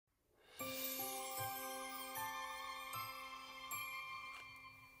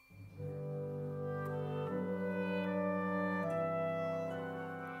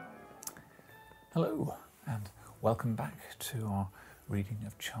Hello and welcome back to our reading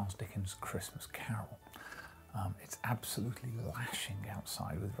of Charles Dickens Christmas Carol. It's absolutely lashing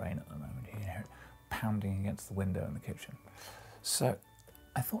outside with rain at the moment. You hear it pounding against the window in the kitchen. So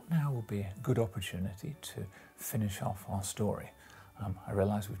I thought now would be a good opportunity to finish off our story. I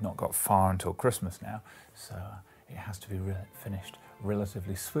realise we've not got far until Christmas now, so it has to be finished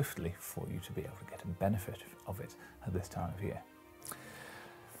relatively swiftly for you to be able to get a benefit of it at this time of year.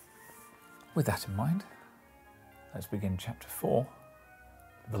 With that in mind, let's begin chapter 4,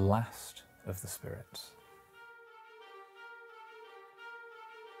 The Last of the Spirits.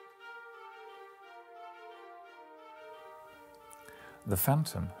 The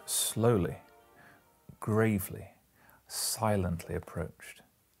phantom slowly, gravely, silently approached.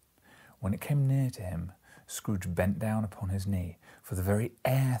 When it came near to him, Scrooge bent down upon his knee, for the very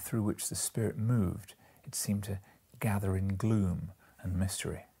air through which the spirit moved, it seemed to gather in gloom and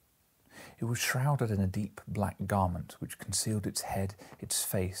mystery. It was shrouded in a deep black garment which concealed its head, its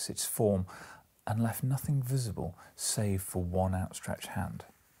face, its form, and left nothing visible save for one outstretched hand.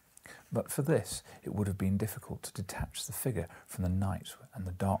 But for this it would have been difficult to detach the figure from the night and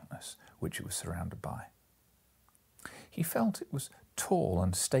the darkness which it was surrounded by. He felt it was tall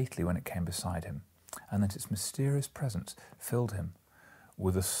and stately when it came beside him, and that its mysterious presence filled him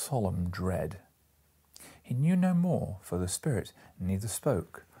with a solemn dread. He knew no more, for the spirit neither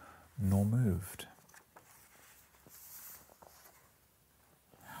spoke nor moved.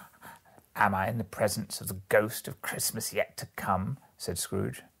 "Am I in the presence of the ghost of Christmas yet to come?" said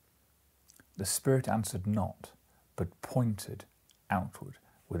Scrooge. The spirit answered not, but pointed outward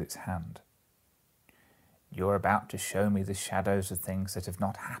with its hand. "You're about to show me the shadows of things that have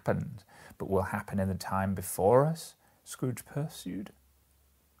not happened, but will happen in the time before us?" Scrooge pursued.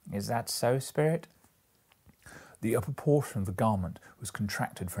 "Is that so, spirit?" The upper portion of the garment was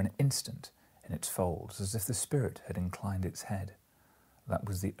contracted for an instant in its folds, as if the spirit had inclined its head. That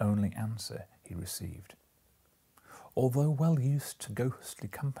was the only answer he received. Although well used to ghostly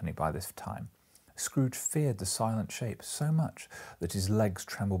company by this time, Scrooge feared the silent shape so much that his legs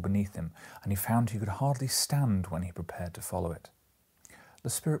trembled beneath him, and he found he could hardly stand when he prepared to follow it. The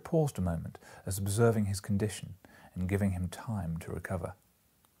spirit paused a moment, as observing his condition and giving him time to recover.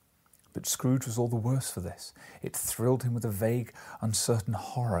 But Scrooge was all the worse for this. It thrilled him with a vague, uncertain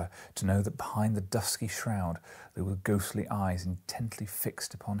horror to know that behind the dusky shroud there were ghostly eyes intently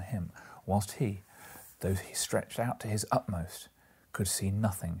fixed upon him, whilst he, though he stretched out to his utmost, could see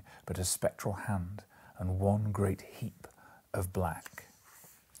nothing but a spectral hand and one great heap of black.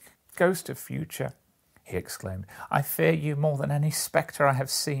 "Ghost of future," he exclaimed, "I fear you more than any spectre I have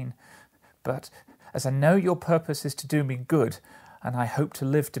seen. But as I know your purpose is to do me good, and I hope to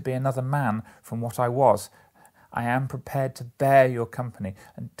live to be another man from what I was, I am prepared to bear your company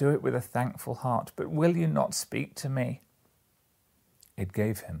and do it with a thankful heart. But will you not speak to me?" It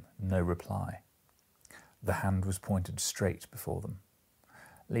gave him no reply. The hand was pointed straight before them.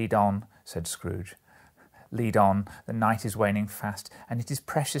 "Lead on," said Scrooge. "Lead on. The night is waning fast, and it is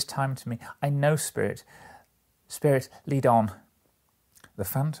precious time to me. I know, spirit. Spirit, lead on." The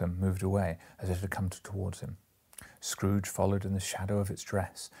phantom moved away as it had come towards him. Scrooge followed in the shadow of its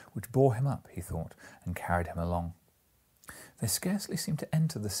dress, which bore him up, he thought, and carried him along. They scarcely seemed to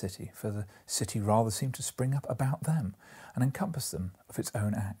enter the city, for the city rather seemed to spring up about them and encompass them of its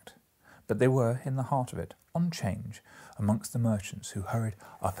own act. But they were in the heart of it, on 'change, amongst the merchants who hurried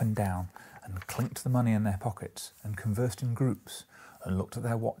up and down and clinked the money in their pockets and conversed in groups and looked at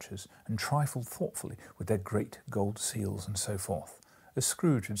their watches and trifled thoughtfully with their great gold seals and so forth, as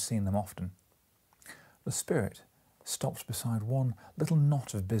Scrooge had seen them often. The spirit stopped beside one little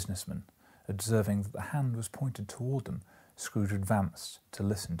knot of businessmen. Observing that the hand was pointed toward them, Scrooge advanced to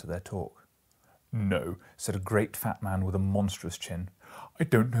listen to their talk. "No," said a great fat man with a monstrous chin. "I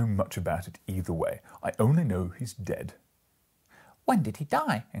don't know much about it either way. I only know he's dead." "When did he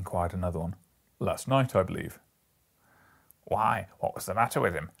die?" inquired another one. "Last night, I believe." "Why, what was the matter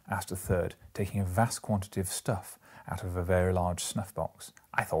with him?" asked a third, taking a vast quantity of stuff out of a very large snuff-box.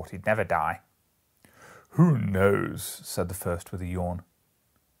 "I thought he'd never die." "Who knows?" said the first with a yawn.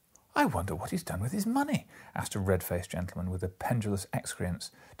 "I wonder what he's done with his money?" asked a red-faced gentleman with a pendulous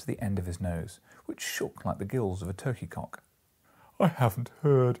excrescence to the end of his nose, which shook like the gills of a turkey-cock. "I haven't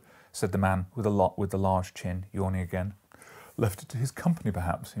heard," said the man with the large chin, yawning again. "Left it to his company,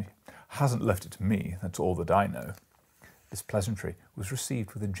 perhaps. He hasn't left it to me, that's all that I know." This pleasantry was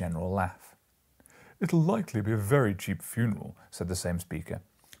received with a general laugh. "It'll likely be a very cheap funeral," said the same speaker,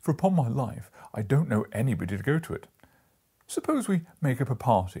 "for upon my life I don't know anybody to go to it. Suppose we make up a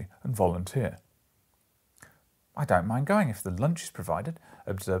party and volunteer?" "I don't mind going if the lunch is provided,"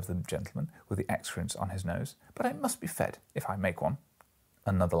 observed the gentleman with the excrements on his nose, "but I must be fed if I make one."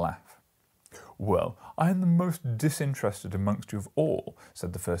 Another laugh. "Well, I am the most disinterested amongst you of all,"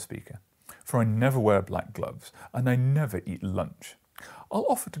 said the first speaker, "for I never wear black gloves, and I never eat lunch. I'll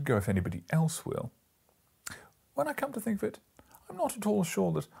offer to go if anybody else will. When I come to think of it, I'm not at all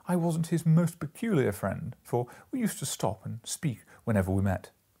sure that I wasn't his most peculiar friend, for we used to stop and speak whenever we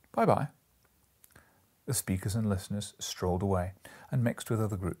met. Bye-bye." The speakers and listeners strolled away and mixed with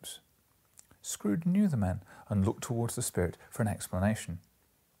other groups. Scrooge knew the men and looked towards the spirit for an explanation.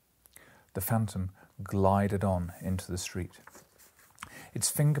 The phantom glided on into the street. Its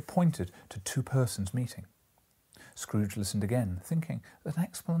finger pointed to two persons meeting. Scrooge listened again, thinking that an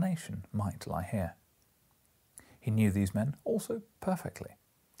explanation might lie here. He knew these men also perfectly.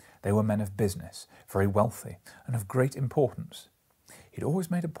 They were men of business, very wealthy, and of great importance. He'd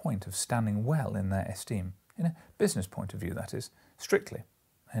always made a point of standing well in their esteem, in a business point of view, that is, strictly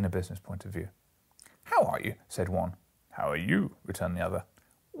in a business point of view. "How are you?" said one. "How are you?" returned the other.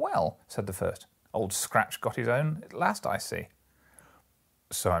 "Well," said the first. "Old Scratch got his own at last, I see."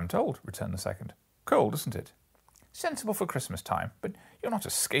 "So I'm told," returned the second. "Cold, isn't it?" "Sensible for Christmas time, but you're not a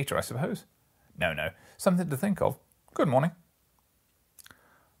skater, I suppose?" No, something to think of. Good morning."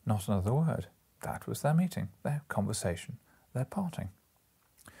 Not another word. That was their meeting, their conversation, their parting.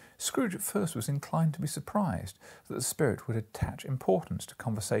 Scrooge at first was inclined to be surprised that the spirit would attach importance to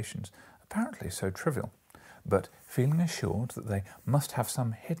conversations apparently so trivial, but feeling assured that they must have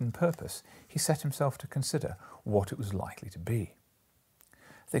some hidden purpose, he set himself to consider what it was likely to be.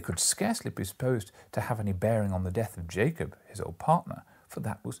 They could scarcely be supposed to have any bearing on the death of Jacob, his old partner, for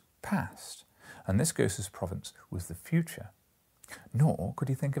that was past, and this ghost's province was the future. Nor could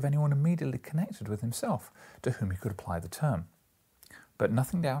he think of anyone immediately connected with himself to whom he could apply the term. But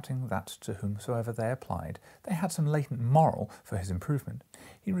nothing doubting that to whomsoever they applied, they had some latent moral for his improvement,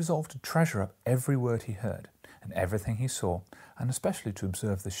 he resolved to treasure up every word he heard, and everything he saw, and especially to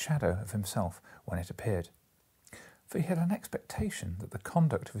observe the shadow of himself when it appeared. For he had an expectation that the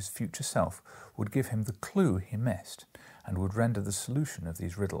conduct of his future self would give him the clue he missed, and would render the solution of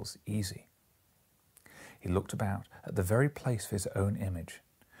these riddles easy. He looked about at the very place of his own image,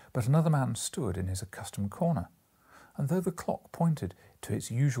 but another man stood in his accustomed corner, and though the clock pointed to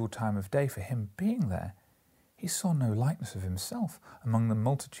its usual time of day for him being there, he saw no likeness of himself among the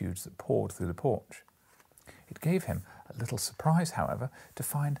multitudes that poured through the porch. It gave him a little surprise, however, to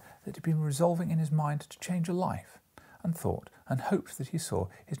find that he had been resolving in his mind to change a life, and thought and hoped that he saw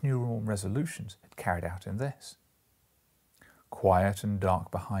his new resolutions had carried out in this. Quiet and dark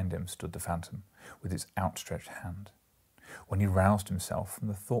behind him stood the phantom, with its outstretched hand. When he roused himself from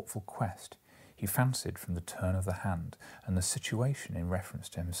the thoughtful quest, he fancied from the turn of the hand and the situation in reference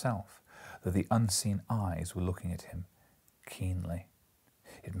to himself that the unseen eyes were looking at him keenly.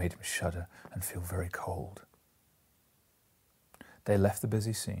 It made him shudder and feel very cold. They left the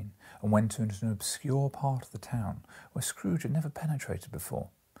busy scene and went into an obscure part of the town where Scrooge had never penetrated before,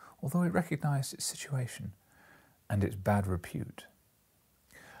 although he recognised its situation and its bad repute.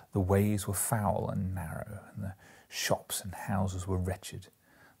 The ways were foul and narrow, and the shops and houses were wretched,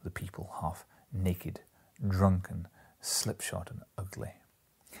 the people half naked, drunken, slipshod and ugly.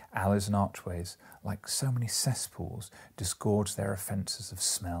 Alleys and archways, like so many cesspools, disgorged their offences of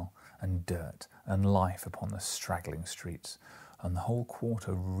smell and dirt and life upon the straggling streets, and the whole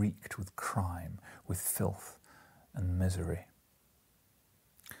quarter reeked with crime, with filth and misery.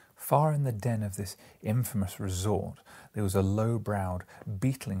 Far in the den of this infamous resort there was a low-browed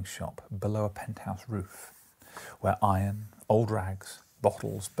beetling shop below a penthouse roof, where iron, old rags,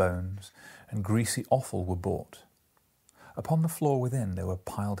 bottles, bones, and greasy offal were bought. Upon the floor within there were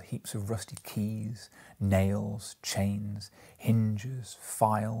piled heaps of rusty keys, nails, chains, hinges,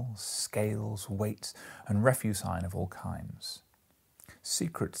 files, scales, weights, and refuse iron of all kinds.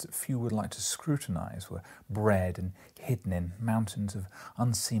 Secrets that few would like to scrutinize were bred and hidden in mountains of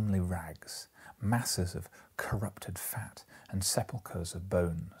unseemly rags, masses of corrupted fat, and sepulchres of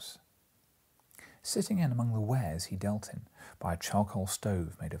bones. Sitting in among the wares he dealt in, by a charcoal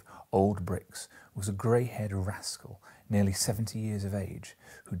stove made of old bricks, was a grey-haired rascal, nearly 70 years of age,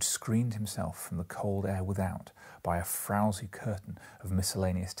 who'd screened himself from the cold air without by a frowsy curtain of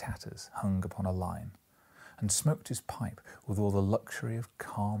miscellaneous tatters hung upon a line, and smoked his pipe with all the luxury of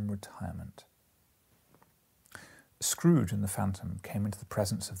calm retirement. Scrooge and the phantom came into the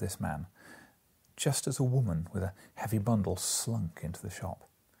presence of this man, just as a woman with a heavy bundle slunk into the shop.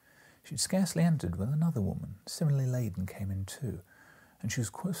 She had scarcely entered when another woman, similarly laden, came in too, and she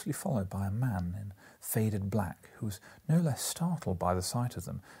was closely followed by a man in faded black, who was no less startled by the sight of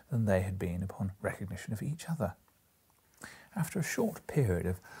them than they had been upon recognition of each other. After a short period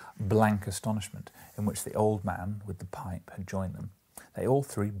of blank astonishment in which the old man with the pipe had joined them, they all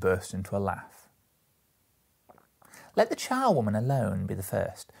three burst into a laugh. "Let the charwoman alone be the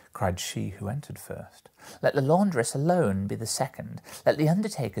first," cried she who entered first. "Let the laundress alone be the second. Let the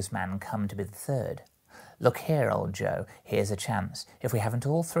undertaker's man come to be the third. Look here, old Joe, here's a chance, if we haven't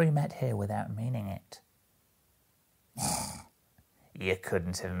all three met here without meaning it." "You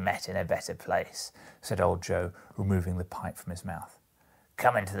couldn't have met in a better place," said old Joe, removing the pipe from his mouth.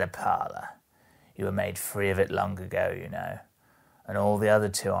 "Come into the parlour. You were made free of it long ago, you know, and all the other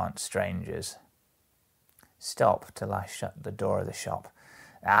two aren't strangers. Stop till I shut the door of the shop.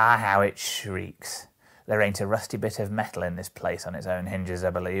 Ah, how it shrieks! There ain't a rusty bit of metal in this place on its own hinges, I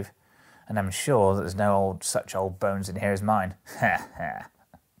believe, and I'm sure that there's no such old bones in here as mine. Ha, ha!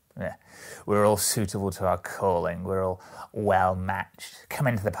 We're all suitable to our calling. We're all well matched. Come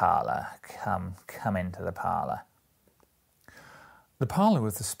into the parlour. Come into the parlour." The parlour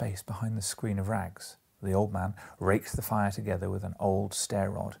was the space behind the screen of rags. The old man raked the fire together with an old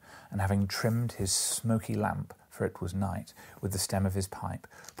stair-rod, and having trimmed his smoky lamp, for it was night, with the stem of his pipe,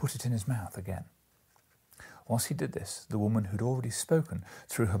 put it in his mouth again. Whilst he did this, the woman who had already spoken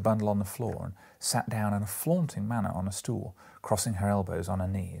threw her bundle on the floor and sat down in a flaunting manner on a stool, crossing her elbows on her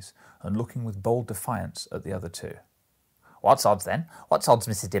knees, and looking with bold defiance at the other two. "What's odds, then? What's odds,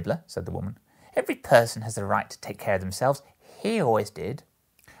 Mrs. Dibbler?" said the woman. "Every person has the right to take care of themselves. He always did."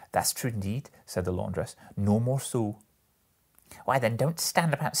 "That's true indeed," said the laundress. "No more so." "Why, then, don't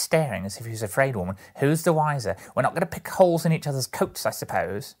stand about staring as if you was afraid, woman. Who's the wiser? We're not going to pick holes in each other's coats, I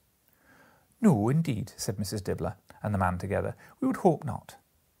suppose." "No, indeed," said Mrs. Dibbler and the man together. "We would hope not."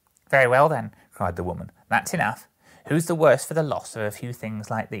 "Very well, then," cried the woman. "That's enough. Who's the worse for the loss of a few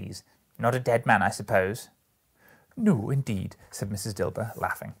things like these? Not a dead man, I suppose?" "No, indeed," said Mrs. Dibbler,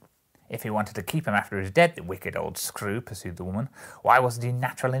 laughing. "If he wanted to keep him after he was dead, the wicked old screw," pursued the woman, "why wasn't he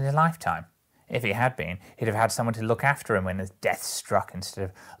natural in his lifetime? If he had been, he'd have had someone to look after him when his death struck, instead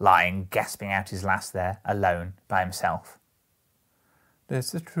of lying gasping out his last there, alone, by himself."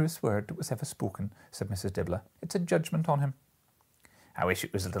 "There's the truest word that was ever spoken," said Mrs. Dibbler. "It's a judgment on him." "I wish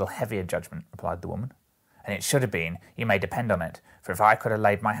it was a little heavier judgment," replied the woman. "And it should have been, you may depend on it, for if I could have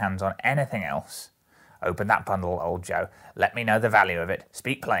laid my hands on anything else... Open that bundle, old Joe. Let me know the value of it.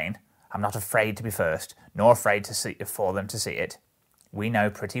 Speak plain. I'm not afraid to be first, nor afraid to see for them to see it. We know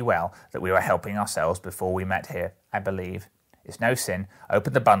pretty well that we were helping ourselves before we met here, I believe. It's no sin.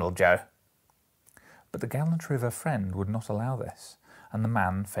 Open the bundle, Joe." But the gallantry of her friend would not allow this, and the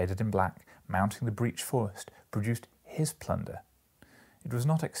man, faded in black, mounting the breech first, produced his plunder. It was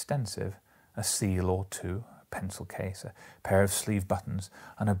not extensive. A seal or two, a pencil case, a pair of sleeve buttons,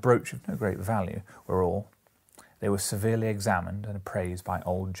 and a brooch of no great value were all. They were severely examined and appraised by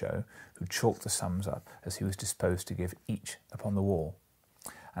old Joe, who chalked the sums up as he was disposed to give each upon the wall,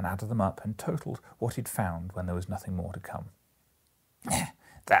 and added them up and totalled what he'd found when there was nothing more to come.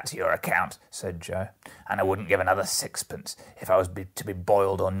 "That's your account," said Joe, "and I wouldn't give another sixpence if I was to be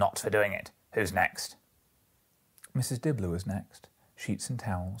boiled or not for doing it. Who's next?" Mrs. Dibbler was next. Sheets and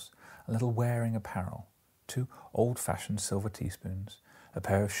towels, a little wearing apparel, 2 old-fashioned silver teaspoons, a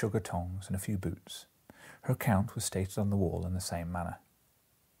pair of sugar tongs, and a few boots. Her account was stated on the wall in the same manner.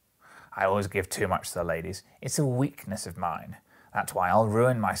 "I always give too much to the ladies. It's a weakness of mine. That's why I'll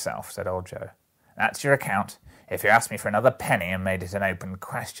ruin myself," said old Joe. "That's your account. If you asked me for another penny and made it an open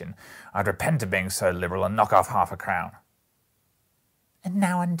question, I'd repent of being so liberal and knock off half a crown." "And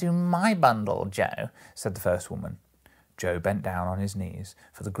now undo my bundle, Joe," said the first woman. Joe bent down on his knees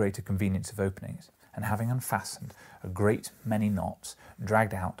for the greater convenience of opening it, and having unfastened a great many knots,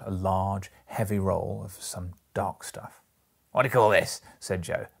 dragged out a large, heavy roll of some dark stuff. "What do you call this?" said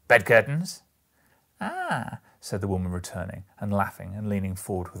Joe. "Bed curtains?" "Ah," said the woman, returning and laughing and leaning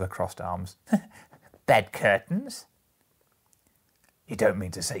forward with her crossed arms. "Bed curtains?" "You don't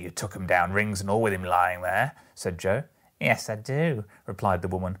mean to say you took 'em down, rings and all, with him lying there?" said Joe. "Yes, I do," replied the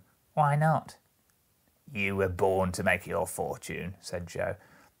woman. "Why not?" "You were born to make your fortune," said Joe,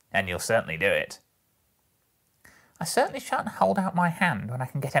 "and you'll certainly do it." "I certainly shan't hold out my hand when I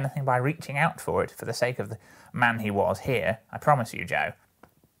can get anything by reaching out for it for the sake of the man he was here, I promise you, Joe.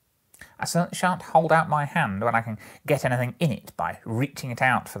 I certainly shan't hold out my hand when I can get anything in it by reaching it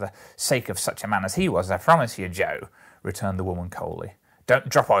out for the sake of such a man as he was, I promise you, Joe," returned the woman coldly. "Don't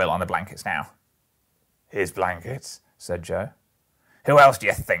drop oil on the blankets now." "His blankets?" said Joe. "Who else do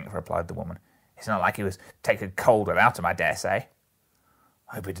you think?" replied the woman. "It's not like he was taken cold without him, I dare say."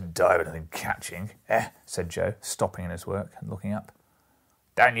 "I hope he didn't die of anything catching," said Joe, stopping in his work and looking up.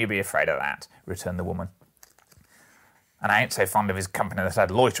 "Don't you be afraid of that," returned the woman. "And I ain't so fond of his company that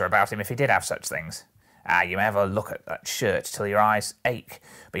I'd loiter about him if he did have such things. Ah, you may have a look at that shirt till your eyes ache,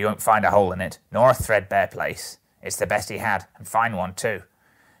 but you won't find a hole in it, nor a threadbare place. It's the best he had, and fine one too.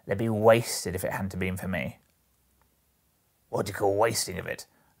 They'd be wasted if it hadn't been for me." "What do you call wasting of it?"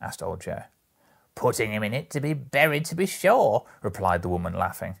 asked old Joe. "Putting him in it to be buried, to be sure," replied the woman,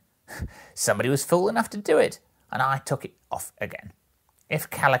 laughing. "Somebody was fool enough to do it, and I took it off again. If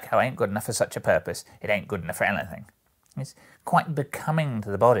calico ain't good enough for such a purpose, it ain't good enough for anything. It's quite becoming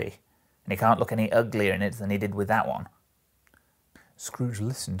to the body, and he can't look any uglier in it than he did with that one." Scrooge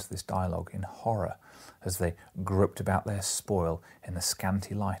listened to this dialogue in horror as they groped about their spoil in the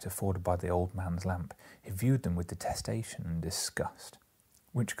scanty light afforded by the old man's lamp. He viewed them with detestation and disgust,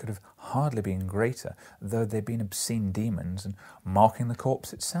 which could have hardly been greater though they'd been obscene demons and marking the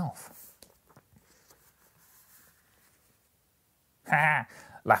corpse itself. "Ha!"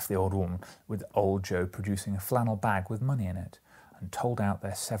 laughed the old woman, with old Joe producing a flannel bag with money in it, and told out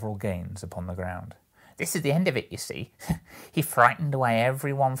their several gains upon the ground. "This is the end of it, you see. He frightened away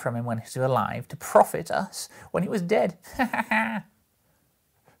every one from him when he was alive, to profit us when he was dead. Ha ha ha!"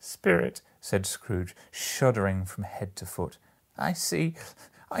 "Spirit," said Scrooge, shuddering from head to foot, I see.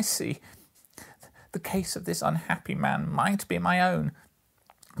 The case of this unhappy man might be my own.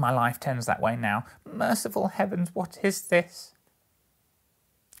 My life tends that way now. Merciful heavens, what is this?"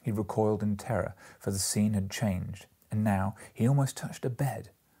 He recoiled in terror, for the scene had changed, and now he almost touched a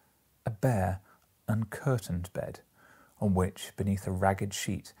bed, a bare, uncurtained bed, on which, beneath a ragged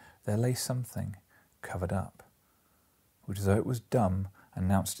sheet, there lay something covered up, which, though it was dumb,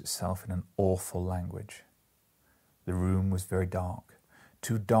 announced itself in an awful language. The room was very dark,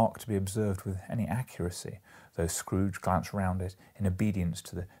 too dark to be observed with any accuracy, though Scrooge glanced round it in obedience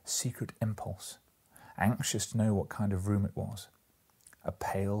to the secret impulse, anxious to know what kind of room it was. A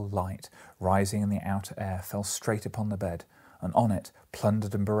pale light, rising in the outer air, fell straight upon the bed, and on it,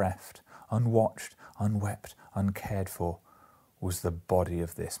 plundered and bereft, unwatched, unwept, uncared for, was the body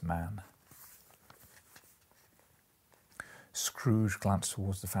of this man. Scrooge glanced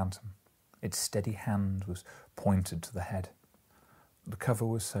towards the phantom. Its steady hand was pointed to the head. The cover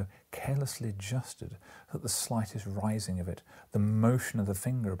was so carelessly adjusted that the slightest rising of it, the motion of the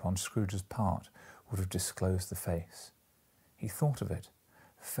finger upon Scrooge's part, would have disclosed the face. He thought of it,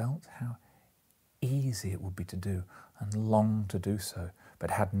 felt how easy it would be to do, and longed to do so, but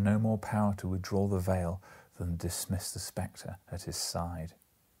had no more power to withdraw the veil than dismiss the spectre at his side.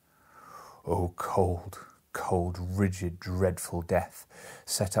 "O cold, cold, rigid, dreadful death,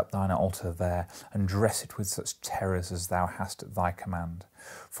 set up thine altar there, and dress it with such terrors as thou hast at thy command,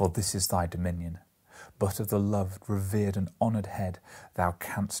 for this is thy dominion. But of the loved, revered, and honoured head thou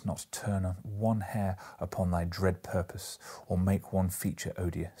canst not turn one hair upon thy dread purpose, or make one feature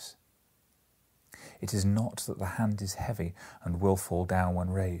odious. It is not that the hand is heavy and will fall down when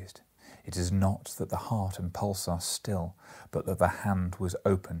raised. It is not that the heart and pulse are still, but that the hand was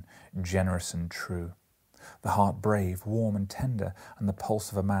open, generous and true. The heart brave, warm and tender, and the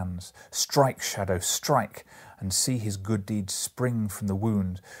pulse of a man's. Strike, shadow, strike, and see his good deeds spring from the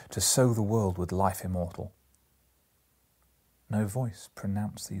wound to sow the world with life immortal." No voice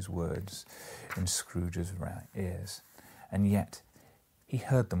pronounced these words in Scrooge's ears, and yet he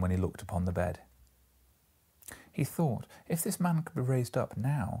heard them when he looked upon the bed. He thought, if this man could be raised up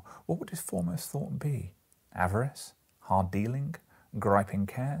now, what would his foremost thought be? Avarice? Hard dealing? Griping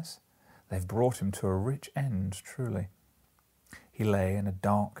cares? They've brought him to a rich end, truly. He lay in a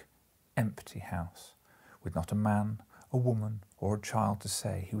dark, empty house, with not a man, a woman, or a child to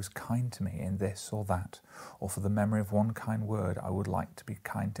say he was kind to me in this or that, or for the memory of one kind word I would like to be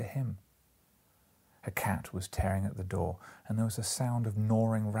kind to him. A cat was tearing at the door, and there was a sound of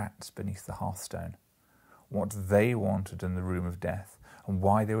gnawing rats beneath the hearthstone. What they wanted in the room of death, and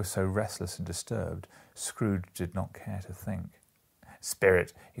why they were so restless and disturbed, Scrooge did not care to think.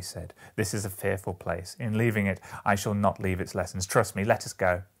 "Spirit," he said, "this is a fearful place. In leaving it, I shall not leave its lessons. Trust me, let us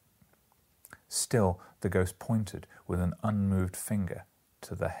go." Still the ghost pointed with an unmoved finger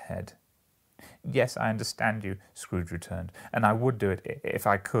to the head. "Yes, I understand you," Scrooge returned, "and I would do it if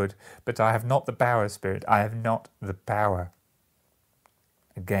I could, but I have not the power, Spirit. I have not the power."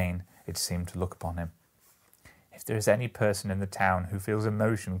 Again it seemed to look upon him. "If there is any person in the town who feels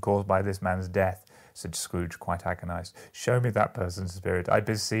emotion caused by this man's death," said Scrooge, quite agonized, "show me that person, Spirit, I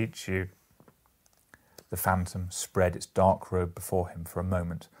beseech you." The phantom spread its dark robe before him for a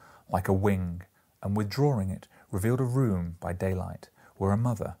moment, like a wing, and withdrawing it, revealed a room by daylight, where a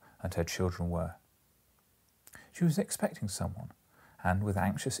mother and her children were. She was expecting someone, and with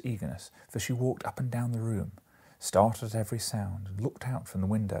anxious eagerness, for she walked up and down the room, started at every sound, looked out from the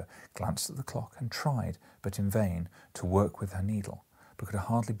window, glanced at the clock, and tried, but in vain, to work with her needle, but could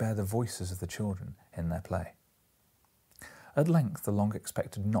hardly bear the voices of the children in their play. At length the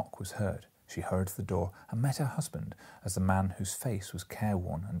long-expected knock was heard. She hurried to the door and met her husband as the man whose face was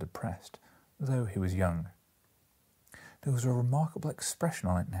careworn and depressed, though he was young. There was a remarkable expression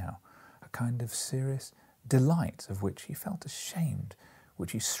on it now, a kind of serious delight of which he felt ashamed,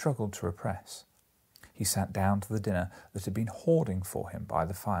 which he struggled to repress. He sat down to the dinner that had been hoarding for him by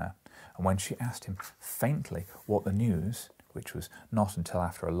the fire, and when she asked him faintly what the news, which was not until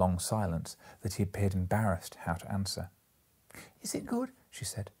after a long silence that he appeared embarrassed how to answer. "Is it good," she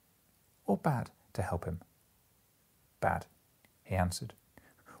said, "or bad, to help him?" "Bad," he answered.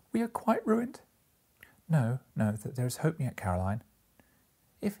 "We are quite ruined?" No, there is hope yet, Caroline."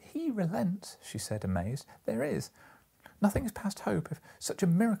 "If he relents," she said, amazed, "there is. Nothing is past hope if such a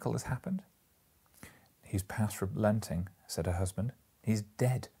miracle has happened." "He's past relenting," said her husband. "He's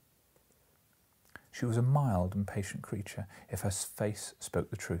dead." She was a mild and patient creature, if her face spoke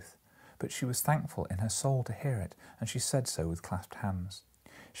the truth, but she was thankful in her soul to hear it, and she said so with clasped hands.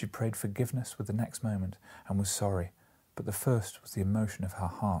 She prayed forgiveness with the next moment, and was sorry, but the first was the emotion of her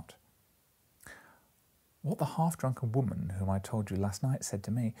heart. "What the half-drunken woman whom I told you last night said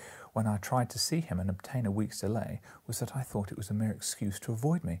to me when I tried to see him and obtain a week's delay was that I thought it was a mere excuse to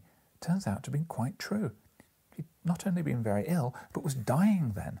avoid me. Turns out to be quite true. He'd not only been very ill, but was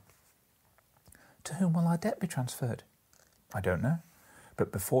dying then." "To whom will our debt be transferred?" "I don't know,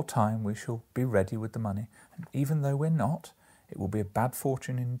 but before time we shall be ready with the money, and even though we're not, it will be a bad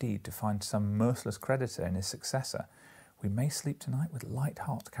fortune indeed to find some merciless creditor in his successor. We may sleep tonight with light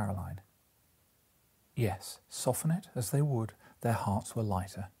hearts, Caroline." Yes, soften it as they would, their hearts were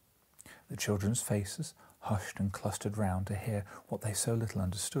lighter. The children's faces, hushed and clustered round to hear what they so little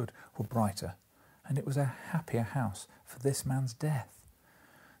understood, were brighter, and it was a happier house for this man's death.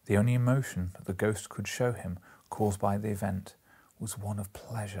 The only emotion that the ghost could show him, caused by the event, was one of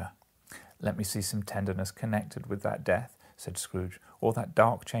pleasure. "Let me see some tenderness connected with that death," said Scrooge, "or that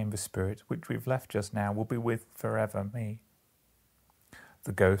dark chamber spirit which we've left just now will be with forever me."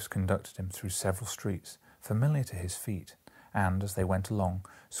 The ghost conducted him through several streets, familiar to his feet, and as they went along,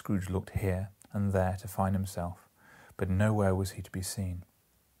 Scrooge looked here and there to find himself, but nowhere was he to be seen.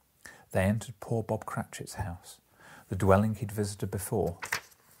 They entered poor Bob Cratchit's house, the dwelling he'd visited before,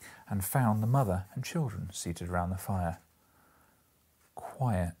 and found the mother and children seated round the fire.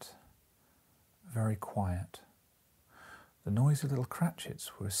 Quiet, very quiet. The noisy little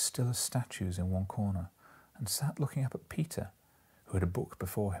Cratchits were as still as statues in one corner, and sat looking up at Peter, who had a book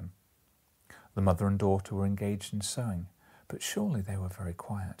before him. The mother and daughter were engaged in sewing, but surely they were very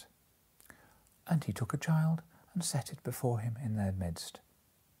quiet. And he took a child and set it before him in their midst.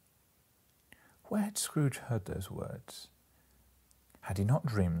 Where had Scrooge heard those words? Had he not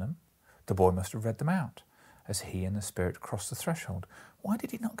dreamed them? The boy must have read them out, as he and the spirit crossed the threshold. Why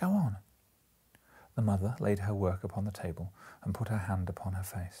did he not go on? The mother laid her work upon the table and put her hand upon her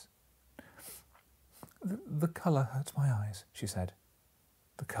face. The colour hurts my eyes," she said.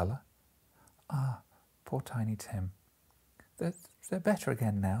 "The colour? Ah, poor Tiny Tim." They're better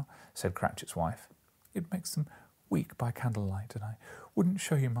again now," said Cratchit's wife. "It makes them weak by candlelight, and I wouldn't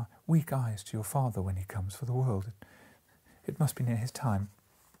show you my weak eyes to your father when he comes for the world. It must be near his time."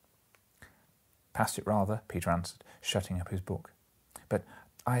 "Past it rather," Peter answered, shutting up his book. "But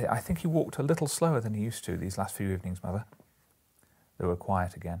I think he walked a little slower than he used to these last few evenings, Mother." They were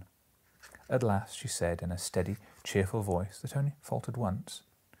quiet again. At last she said in a steady, cheerful voice that only faltered once,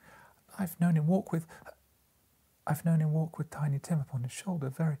 I've known him walk with Tiny Tim upon his shoulder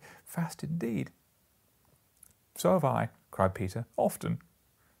very fast indeed." "So have I," cried Peter, "often."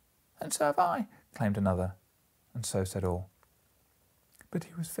 "And so have I," claimed another, and so said all. "But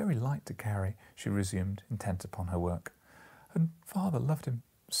he was very light to carry," she resumed, intent upon her work. "And Father loved him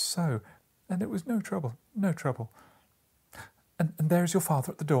so, and it was no trouble. And there is your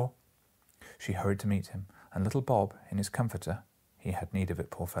father at the door." She hurried to meet him, and little Bob, in his comforter, he had need of it,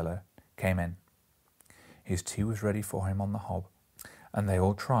 poor fellow, came in. His tea was ready for him on the hob, and they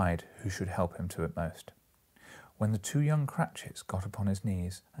all tried who should help him to it most. When the two young Cratchits got upon his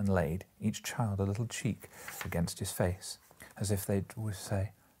knees and laid, each child a little cheek against his face, as if they would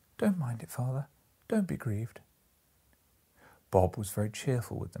say, "Don't mind it, Father, don't be grieved." Bob was very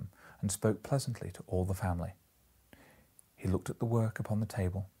cheerful with them, and spoke pleasantly to all the family. He looked at the work upon the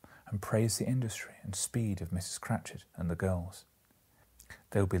table, and praised the industry and speed of Mrs. Cratchit and the girls.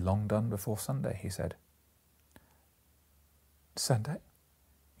 "They will be long done before Sunday," he said. "Sunday?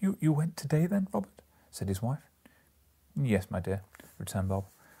 You went today then, Robert?" said his wife. "Yes, my dear," returned Bob.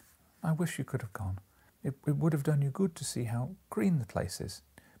 "I wish you could have gone. It would have done you good to see how green the place is.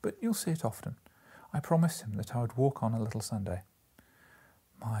 But you'll see it often. I promised him that I would walk on a little Sunday."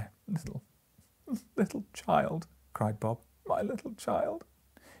 "My little child," cried Bob. "My little child."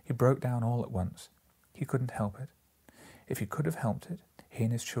 He broke down all at once. He couldn't help it. If he could have helped it, he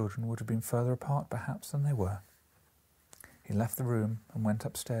and his children would have been further apart perhaps than they were. He left the room and went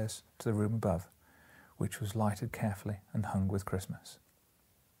upstairs to the room above, which was lighted carefully and hung with Christmas.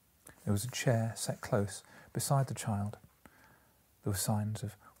 There was a chair set close beside the child. There were signs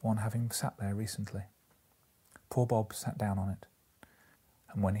of one having sat there recently. Poor Bob sat down on it,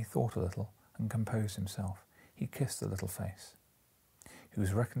 and when he thought a little and composed himself, he kissed the little face. He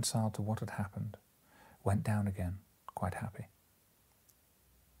was reconciled to what had happened, went down again, quite happy.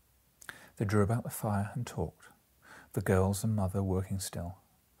 They drew about the fire and talked, the girls and mother working still.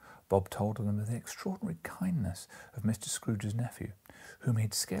 Bob told them of the extraordinary kindness of Mr. Scrooge's nephew, whom he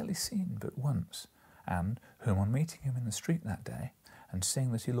had scarcely seen but once, and whom, on meeting him in the street that day, and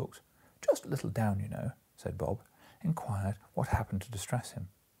seeing that he looked "just a little down, you know," said Bob, inquired what happened to distress him.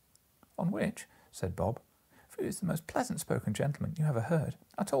 "On which," said Bob, "for he is the most pleasant-spoken gentleman you ever heard,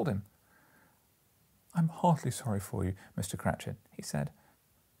 I told him. 'I'm heartily sorry for you, Mr. Cratchit,' he said,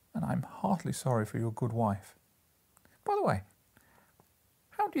 'and I'm heartily sorry for your good wife.' By the way,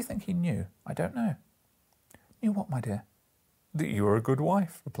 how do you think he knew? I don't know." "Knew what, my dear?" "That you were a good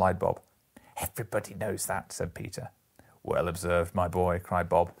wife," replied Bob. "Everybody knows that," said Peter. "Well observed, my boy," cried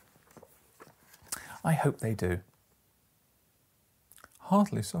Bob. "I hope they do."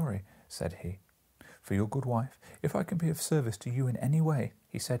 "Heartily sorry," said he, "for your good wife. If I can be of service to you in any way,"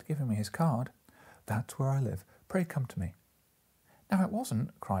 he said, giving me his card, "that's where I live. Pray come to me." "Now it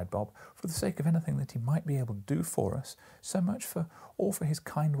wasn't," cried Bob, "for the sake of anything that he might be able to do for us, so much for his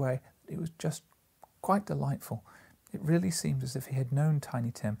kind way. It was just quite delightful. It really seemed as if he had known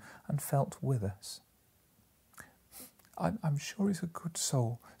Tiny Tim and felt with us." I'm sure he's a good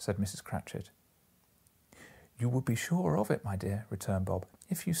soul," said Mrs. Cratchit. "You would be sure of it, my dear," returned Bob,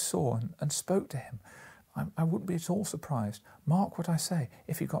 "if you saw and spoke to him. I wouldn't be at all surprised. Mark what I say,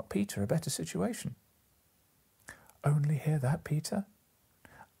 if he got Peter a better situation." "Only hear that, Peter?"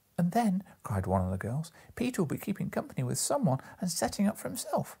 "And then," cried one of the girls, "Peter will be keeping company with someone and setting up for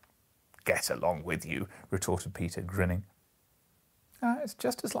himself." "Get along with you," retorted Peter, grinning. "It's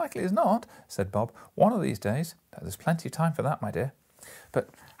just as likely as not," said Bob. "One of these days. But there's plenty of time for that, my dear. But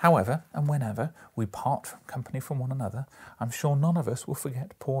however and whenever we part from company from one another, I'm sure none of us will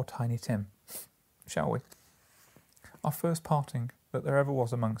forget poor Tiny Tim. Shall we? Our first parting that there ever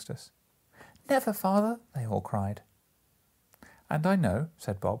was amongst us." "Never, father!" they all cried. "And I know,"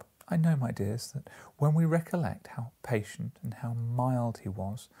 said Bob, "I know, my dears, that when we recollect how patient and how mild he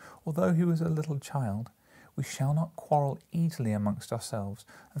was, although he was a little child, we shall not quarrel easily amongst ourselves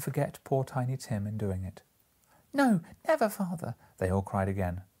and forget poor Tiny Tim in doing it." "No, never, father!" they all cried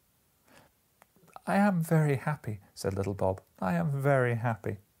again. "I am very happy," said little Bob. "I am very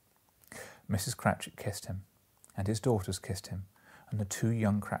happy." Mrs. Cratchit kissed him, and his daughters kissed him, and the two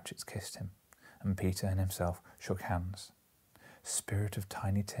young Cratchits kissed him, and Peter and himself shook hands. Spirit of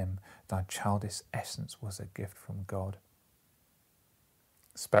Tiny Tim, thy childish essence was a gift from God.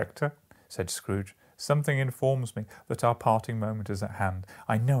 "Spectre," said Scrooge, "something informs me that our parting moment is at hand.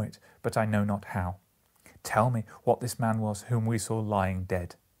 I know it, but I know not how. Tell me what this man was whom we saw lying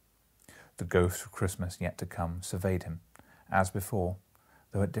dead." The ghost of Christmas yet to come surveyed him, as before,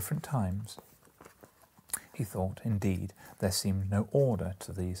 though at different times. He thought, indeed, there seemed no order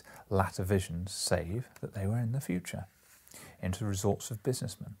to these latter visions, save that they were in the future, into the resorts of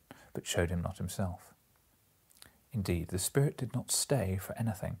businessmen, but showed him not himself. Indeed, the spirit did not stay for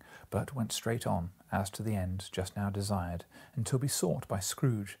anything, but went straight on, as to the ends just now desired, until besought by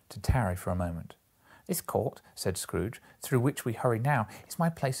Scrooge to tarry for a moment. "This court," said Scrooge, "through which we hurry now, is my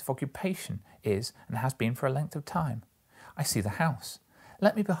place of occupation, is, and has been for a length of time. I see the house.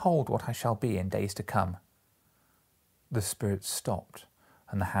 Let me behold what I shall be in days to come." The spirit stopped,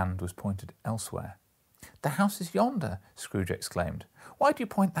 and the hand was pointed elsewhere. "The house is yonder," Scrooge exclaimed. "Why do you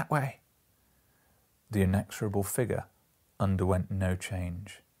point that way?" The inexorable figure underwent no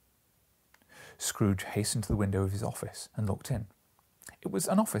change. Scrooge hastened to the window of his office and looked in. It was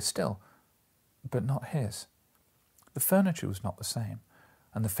an office still, but not his. The furniture was not the same,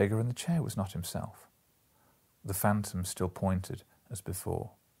 and the figure in the chair was not himself. The phantom still pointed as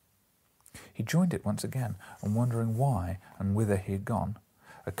before. He joined it once again, and wondering why and whither he had gone,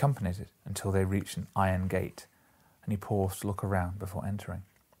 accompanied it until they reached an iron gate, and he paused to look around before entering.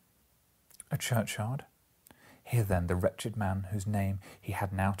 A churchyard? Here then the wretched man whose name he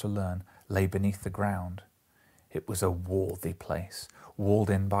had now to learn lay beneath the ground. It was a worthy place, walled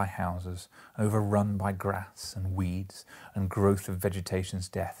in by houses, overrun by grass and weeds and growth of vegetation's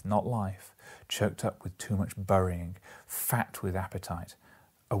death, not life, choked up with too much burying, fat with appetite,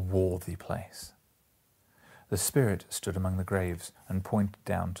 a worthy place. The spirit stood among the graves and pointed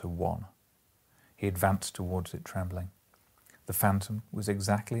down to one. He advanced towards it, trembling. The phantom was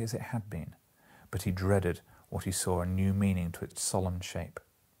exactly as it had been, but he dreaded what he saw a new meaning to its solemn shape.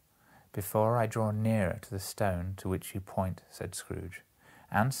 "Before I draw nearer to the stone to which you point," said Scrooge,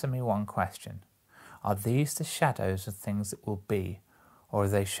 "answer me one question. Are these the shadows of things that will be, or are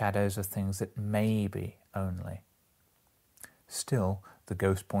they shadows of things that may be only?" Still the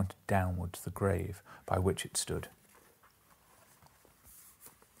ghost pointed downward to the grave by which it stood.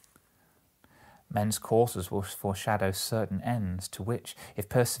 "Men's courses will foreshadow certain ends, to which, if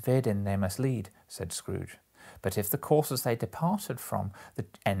persevered in, they must lead," said Scrooge. "But if the courses they departed from, the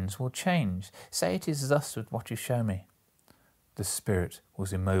ends will change. Say it is thus with what you show me." The spirit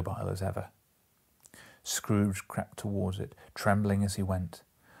was immobile as ever. Scrooge crept towards it, trembling as he went,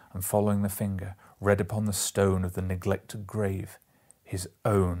 and following the finger, read upon the stone of the neglected grave his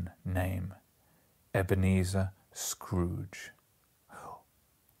own name, Ebenezer Scrooge.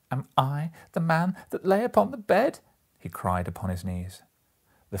 "Am I the man that lay upon the bed?" he cried upon his knees.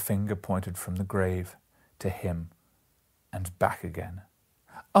 The finger pointed from the grave to him and back again.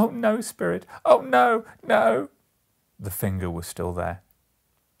 "Oh no, spirit! Oh no, no!" The finger was still there.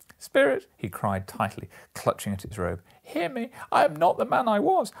 "Spirit," he cried tightly, clutching at its robe, "hear me! I am not the man I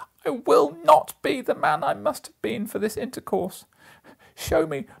was. I will not be the man I must have been for this intercourse. Show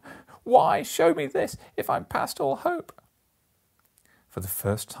me why, show me this, if I'm past all hope." For the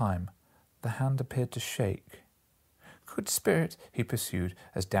first time, the hand appeared to shake. "Good spirit," he pursued,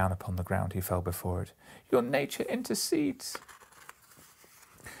 as down upon the ground he fell before it, "your nature intercedes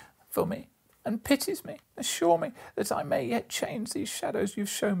for me, and pities me. Assure me that I may yet change these shadows you've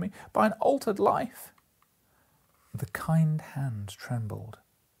shown me by an altered life." The kind hand trembled.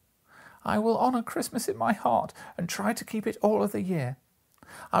 "I will honour Christmas in my heart, and try to keep it all of the year.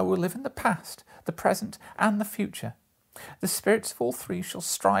 I will live in the past, the present, and the future. The spirits of all three shall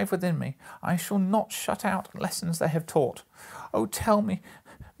strive within me. I shall not shut out lessons they have taught. Oh, tell me,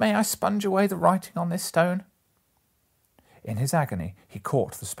 may I sponge away the writing on this stone?" In his agony he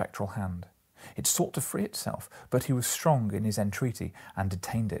caught the spectral hand. It sought to free itself, but he was strong in his entreaty and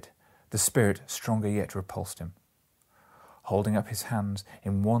detained it. The spirit, stronger yet, repulsed him. Holding up his hands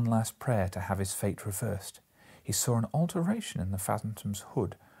in one last prayer to have his fate reversed, he saw an alteration in the phantom's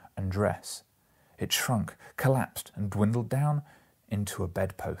hood and dress. It shrunk, collapsed, and dwindled down into a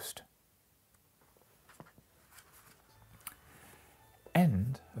bedpost.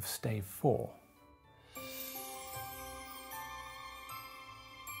 End of Stave 4.